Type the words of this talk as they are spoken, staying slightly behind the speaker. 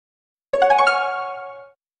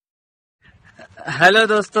Hello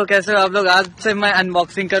दोस्तों, कैसे हो आप लोग। आज से मैं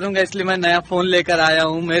अनबॉक्सिंग करूंगा, इसलिए मैं नया फोन लेकर आया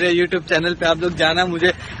हूं। मेरे YouTube चैनल पे आप लोग जाना,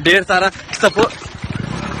 मुझे ढेर सारा सपोर्ट।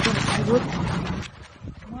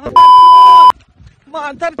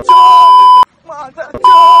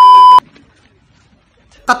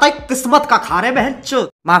 कतई किस्मत का खा रहे बहन चो।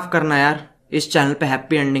 माफ करना यार, इस चैनल पे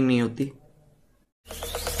हैप्पी एंडिंग नहीं होती।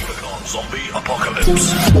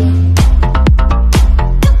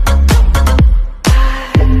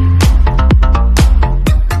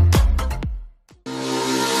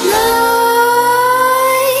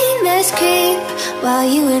 While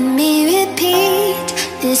you and me repeat,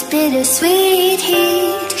 this bittersweet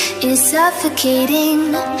heat is suffocating.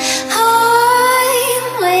 I'm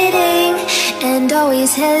waiting and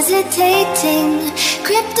always hesitating.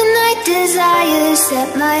 Kryptonite desires set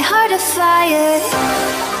my heart afire.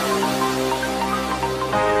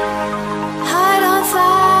 Heart on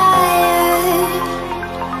fire.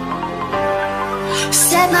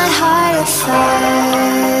 Set my heart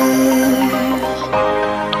afire.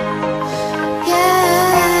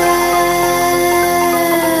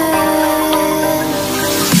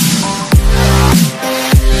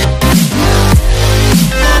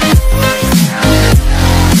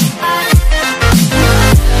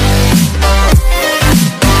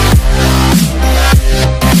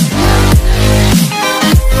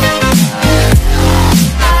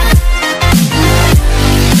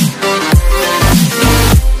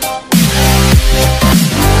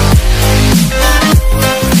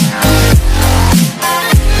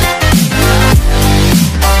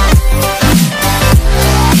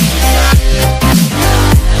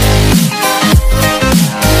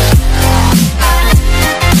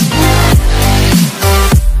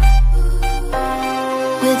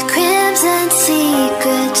 With crimson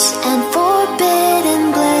secrets and forbidden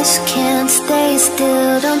bliss, can't stay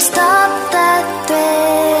still, don't stop that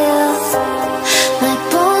thrill. My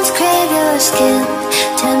bones crave your skin,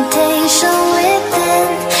 temptation within,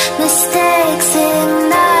 mistakes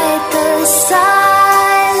ignite the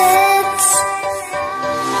silence.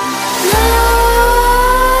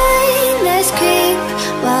 Nightmares creep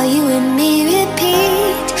while you and me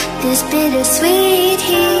repeat, this bittersweet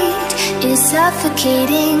heat is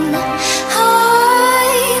suffocating.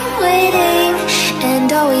 I'm waiting and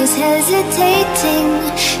always hesitating.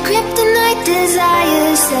 Kryptonite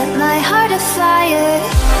desires set my heart afire.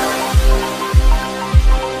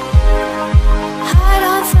 Heart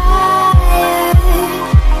on fire.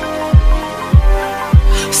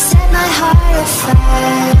 Set my heart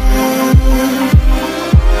afire.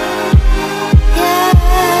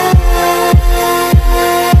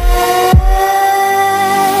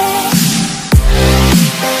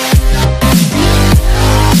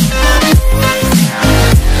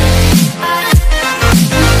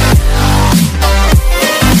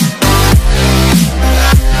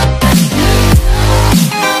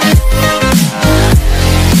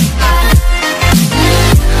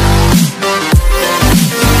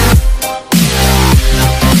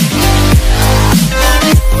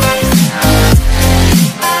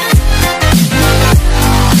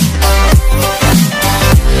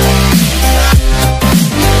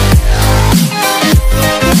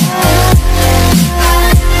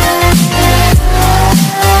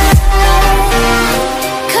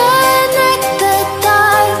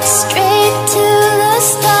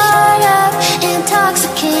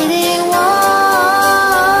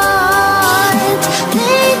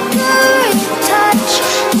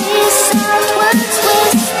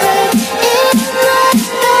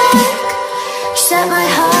 Set my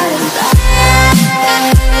heart on fire.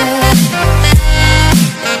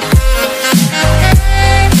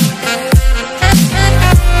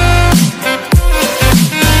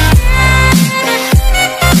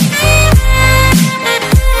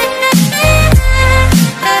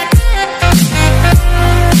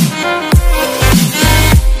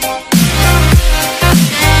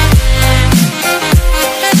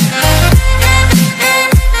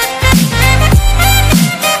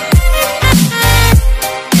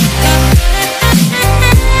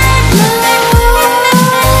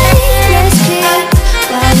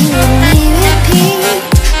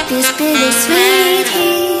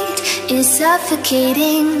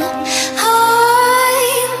 Suffocating.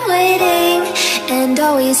 I'm waiting and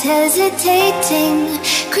always hesitating.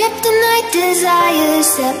 Kryptonite desires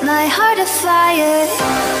set my heart afire.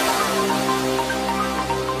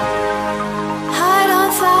 Heart on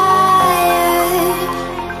fire.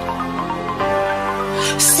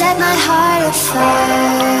 Set my heart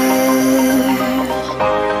afire.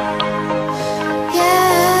 Yeah.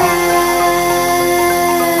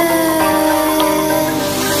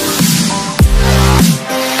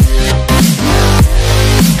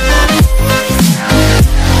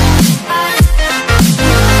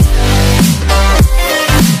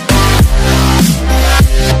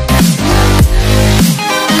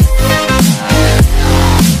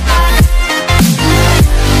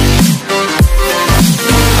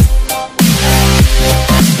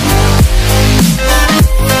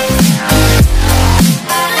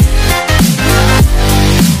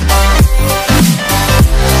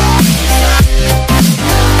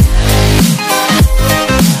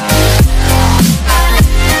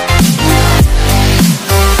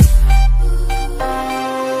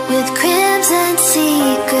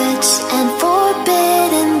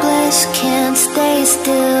 can't stay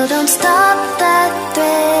still. Don't stop that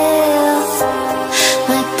thrill.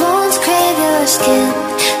 My bones crave your skin.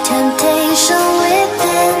 Temptation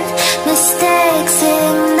within. Mistakes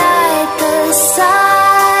ignite the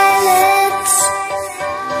silence.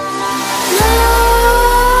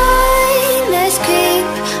 Nightmares creep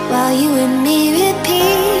while you and me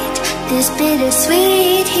repeat. This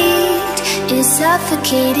bittersweet heat is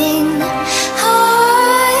suffocating.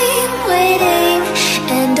 I'm waiting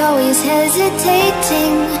and always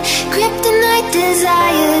hesitating. Kryptonite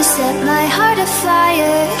desires set my heart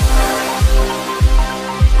afire.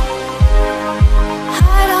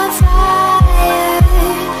 Heart on fire.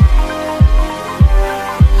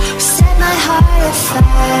 Set my heart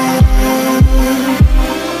afire.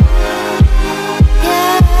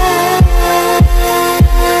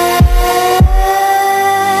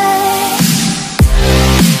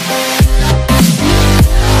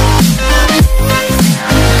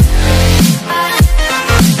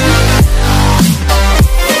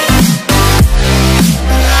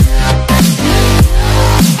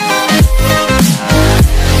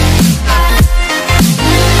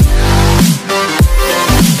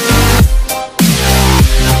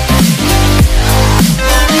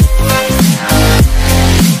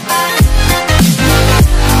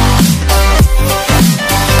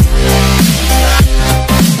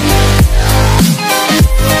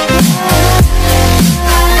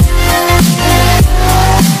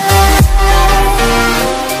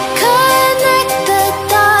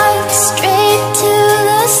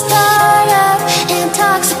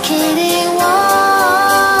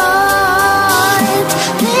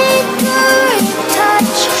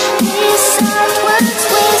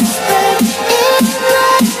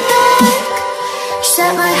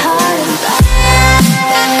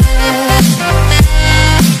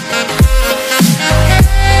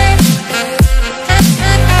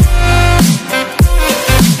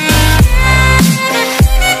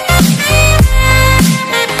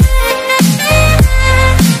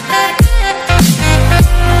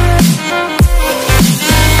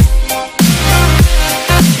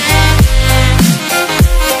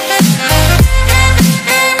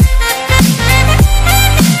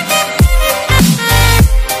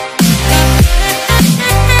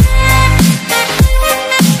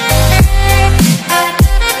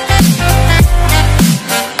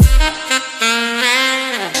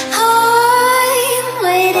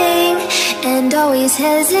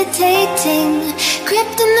 Hesitating,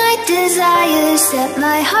 kryptonite desires set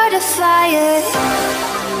my heart afire.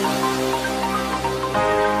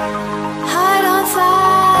 Heart on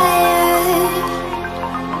fire.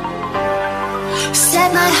 Set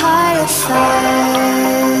my heart afire.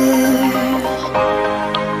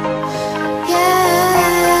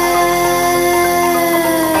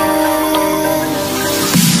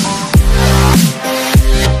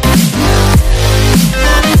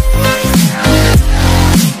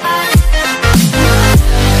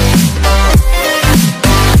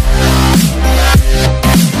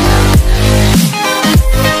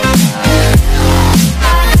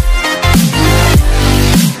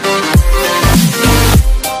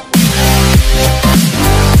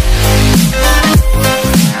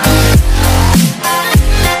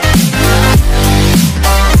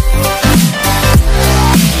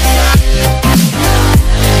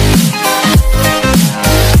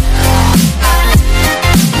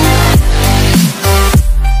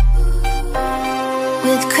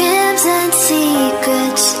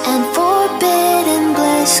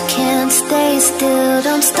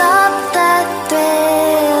 Don't stop that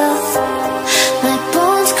thrill. My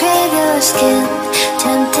bones crave your skin.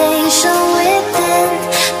 Temptation within.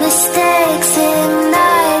 Mistakes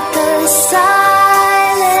ignite the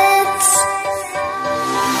silence.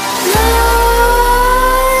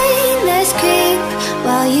 Nightmares creep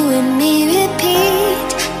while you and me repeat.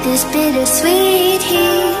 This bittersweet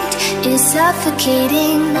heat is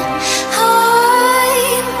suffocating.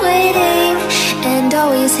 I'm waiting and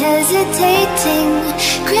always hesitating.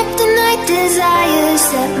 Kryptonite desires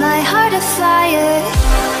set my heart afire.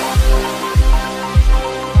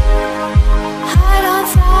 Heart on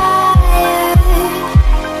fire.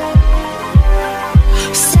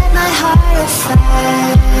 Set my heart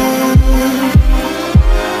afire.